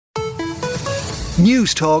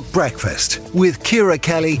Newstalk Breakfast with Ciara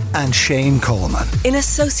Kelly and Shane Coleman. In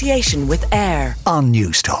association with AIR On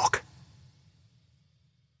Newstalk.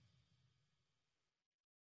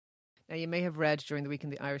 Now, you may have read during the week in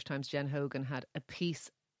the Irish Times, Jen Hogan had a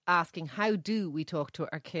piece asking how do we talk to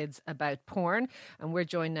our kids about porn, and we're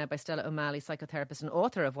joined now by Stella O'Malley, psychotherapist and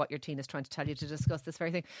author of What Your Teen is Trying to Tell You, to discuss this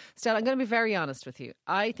very thing. Stella, I'm going to be very honest with you.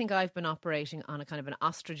 I think I've been operating on a kind of an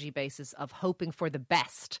ostrichy basis of hoping for the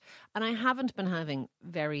best, and I haven't been having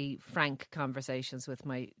very frank conversations with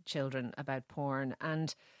my children about porn,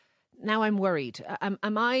 and now I'm worried. Am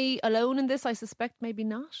I alone in this? I suspect maybe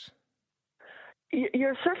not.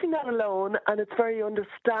 You're certainly not alone, and it's very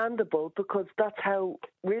understandable because that's how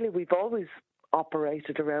really we've always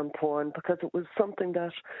operated around porn, because it was something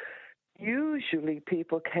that usually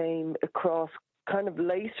people came across kind of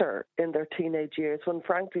later in their teenage years when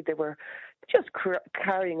frankly they were just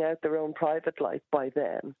carrying out their own private life by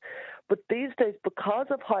then. But these days, because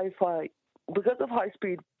of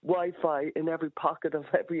high-speed Wi-Fi in every pocket of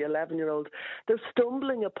every 11-year-old, they're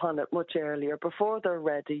stumbling upon it much earlier, before they're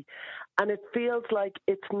ready. And it feels like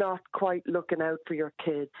it's not quite looking out for your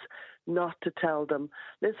kids, not to tell them,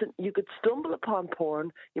 listen, you could stumble upon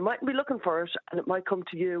porn, you mightn't be looking for it, and it might come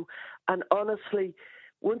to you. And honestly,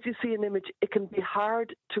 once you see an image, it can be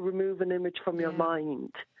hard to remove an image from your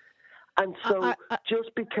mind. And so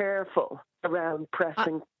just be careful around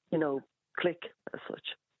pressing, click as such.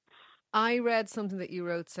 I read something that you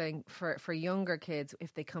wrote saying for younger kids,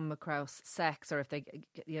 if they come across sex, or if they,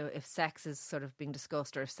 if sex is sort of being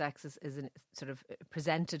discussed, or if sex is sort of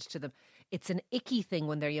presented to them, it's an icky thing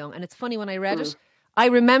when they're young. And it's funny, when I read it, I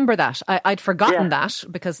remember that. I'd forgotten that,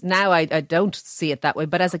 because now I don't see it that way.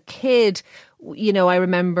 But as a kid, I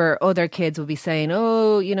remember other kids would be saying,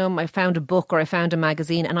 I found a book or I found a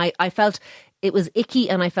magazine. And I felt it was icky,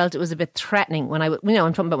 and I felt it was a bit threatening when I'm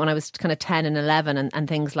talking about when I was kind of 10 and 11 and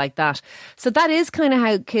things like that. So that is kind of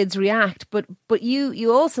how kids react. But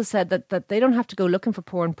you also said that they don't have to go looking for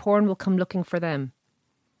porn. Porn will come looking for them.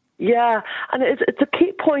 Yeah, and it's a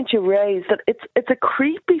key point you raised, that it's a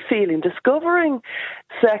creepy feeling. Discovering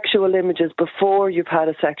sexual images before you've had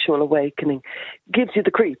a sexual awakening gives you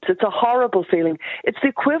the creeps. It's a horrible feeling. It's the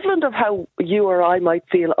equivalent of how you or I might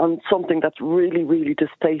feel on something that's really, really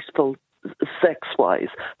distasteful sex-wise,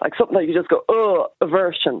 like something that you just go,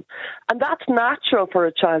 aversion. And that's natural for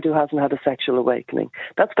a child who hasn't had a sexual awakening.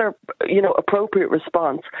 That's their, appropriate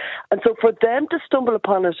response. And so for them to stumble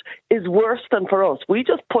upon it is worse than for us. We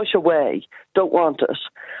just push away, don't want it.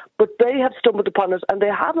 But they have stumbled upon it, and they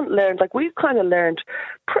haven't learned, like we've kind of learned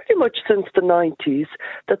pretty much since the 90s,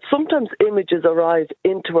 that sometimes images arrive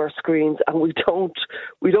into our screens and we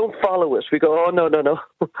don't follow it. We go, oh, no,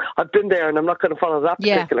 I've been there and I'm not going to follow that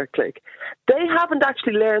particular click. They haven't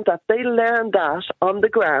actually learned that. They learned that on the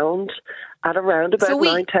ground at around about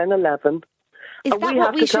 9, 10, 11. Is that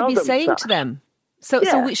what we should be saying to them? So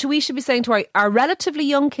we should be saying to our relatively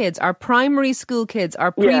young kids, our primary school kids,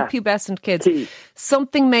 our prepubescent kids,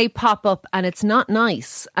 something may pop up and it's not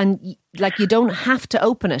nice, and you don't have to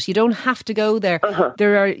open it. You don't have to go there.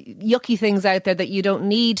 There are yucky things out there that you don't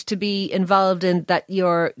need to be involved in, that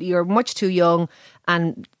you're much too young.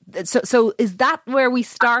 And so is that where we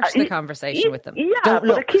start the conversation with them? Yeah, but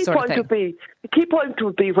the key point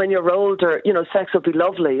would be when you're older, sex will be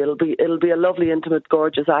lovely. It'll be a lovely, intimate,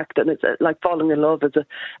 gorgeous act, and it's like falling in love is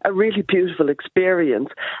a really beautiful experience.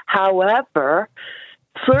 However,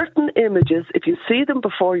 certain images, if you see them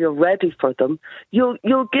before you're ready for them,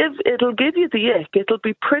 it'll give you the ick. It'll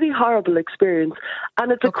be pretty horrible experience,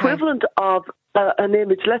 and it's equivalent of an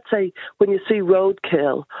image. Let's say when you see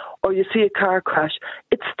roadkill or you see a car crash,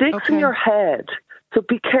 it sticks in your head. So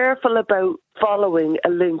be careful about following a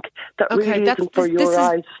link that really isn't for your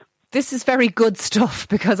eyes. This is very good stuff,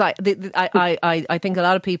 because I think a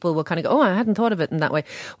lot of people will kind of go, oh, I hadn't thought of it in that way.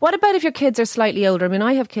 What about if your kids are slightly older? I mean,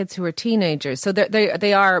 I have kids who are teenagers, so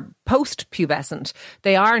they are post-pubescent.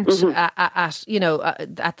 They aren't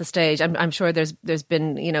at the stage. I'm sure there's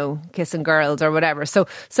been kissing girls or whatever. So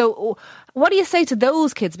what do you say to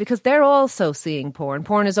those kids? Because they're also seeing porn.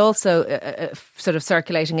 Porn is also sort of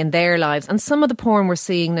circulating in their lives, and some of the porn we're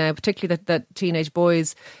seeing now, particularly that teenage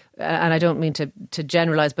boys. And I don't mean to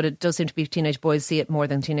generalise, but it does seem to be teenage boys see it more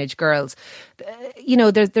than teenage girls.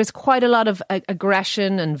 There's quite a lot of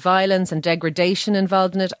aggression and violence and degradation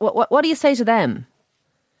involved in it. What do you say to them?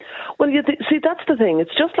 Well, see, that's the thing.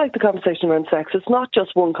 It's just like the conversation around sex. It's not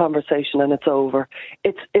just one conversation and it's over.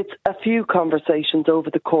 It's a few conversations over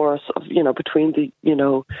the course of, between the,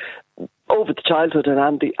 over the childhood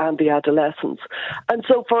and the adolescence. And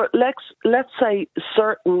so for let's say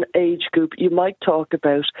certain age group, you might talk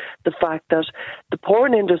about the fact that the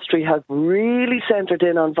porn industry has really centred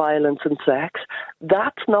in on violence and sex.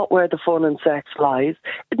 That's not where the fun and sex lies.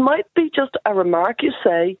 It might be just a remark you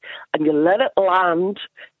say and you let it land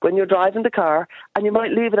when you're driving the car, and you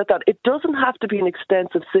might leave it at that. It doesn't have to be an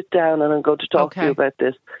extensive sit down and I'm going to talk to you about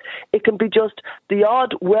this. It can be just the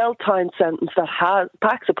odd well-timed sentence that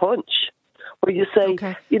packs a punch. Where you say,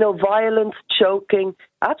 violence, choking,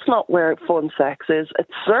 that's not where fun sex is. It's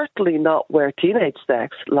certainly not where teenage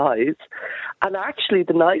sex lies. And actually,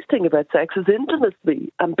 the nice thing about sex is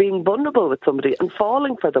intimacy and being vulnerable with somebody and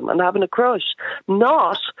falling for them and having a crush,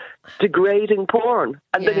 not degrading porn.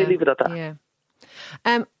 And then you leave it at that. Yeah.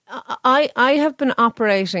 I have been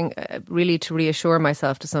operating really to reassure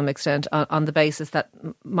myself to some extent on the basis that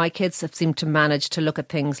my kids have seemed to manage to look at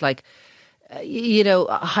things like,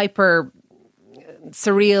 hyper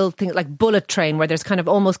surreal things like Bullet Train, where there's kind of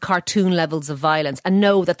almost cartoon levels of violence, and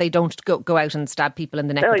know that they don't go out and stab people in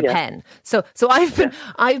the neck with a pen. So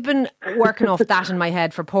I've been working off that in my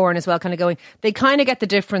head for porn as well, kind of going, they kind of get the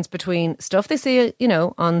difference between stuff they see,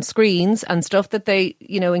 on screens and stuff that they,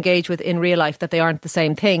 engage with in real life, that they aren't the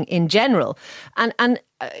same thing in general. And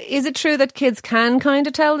is it true that kids can kind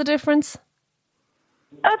of tell the difference?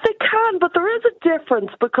 They can, but there is a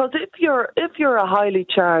difference, because if you're a highly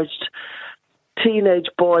charged teenage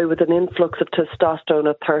boy with an influx of testosterone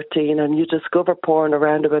at 13 and you discover porn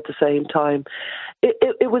around about the same time,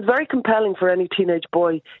 it was very compelling for any teenage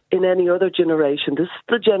boy in any other generation. This is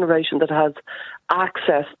the generation that has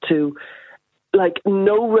access to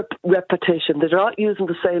no repetition. They're not using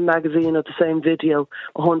the same magazine or the same video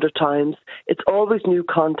 100 times. It's always new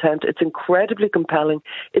content. It's incredibly compelling.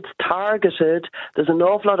 It's targeted. There's an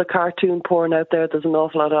awful lot of cartoon porn out there. There's an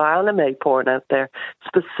awful lot of anime porn out there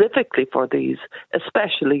specifically for these,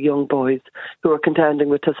 especially young boys who are contending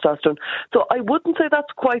with testosterone. So I wouldn't say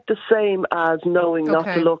that's quite the same as knowing not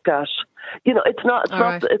to look at.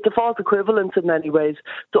 It's a false equivalence in many ways.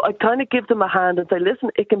 So I kind of give them a hand and say,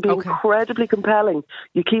 listen, it can be incredibly compelling.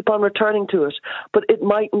 You keep on returning to it, but it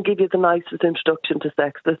mightn't give you the nicest introduction to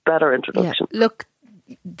sex, this better introduction. Yeah. Look,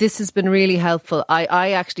 this has been really helpful.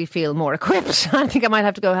 I actually feel more equipped. I think I might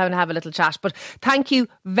have to go and have a little chat. But thank you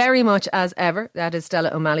very much as ever. That is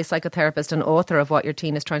Stella O'Malley, psychotherapist and author of What Your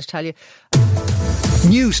Teen is Trying to Tell You.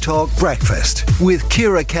 Newstalk Breakfast with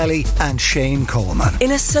Ciara Kelly and Shane Coleman.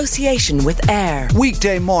 In association with AIR.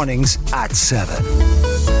 Weekday mornings at 7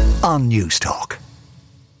 on Newstalk.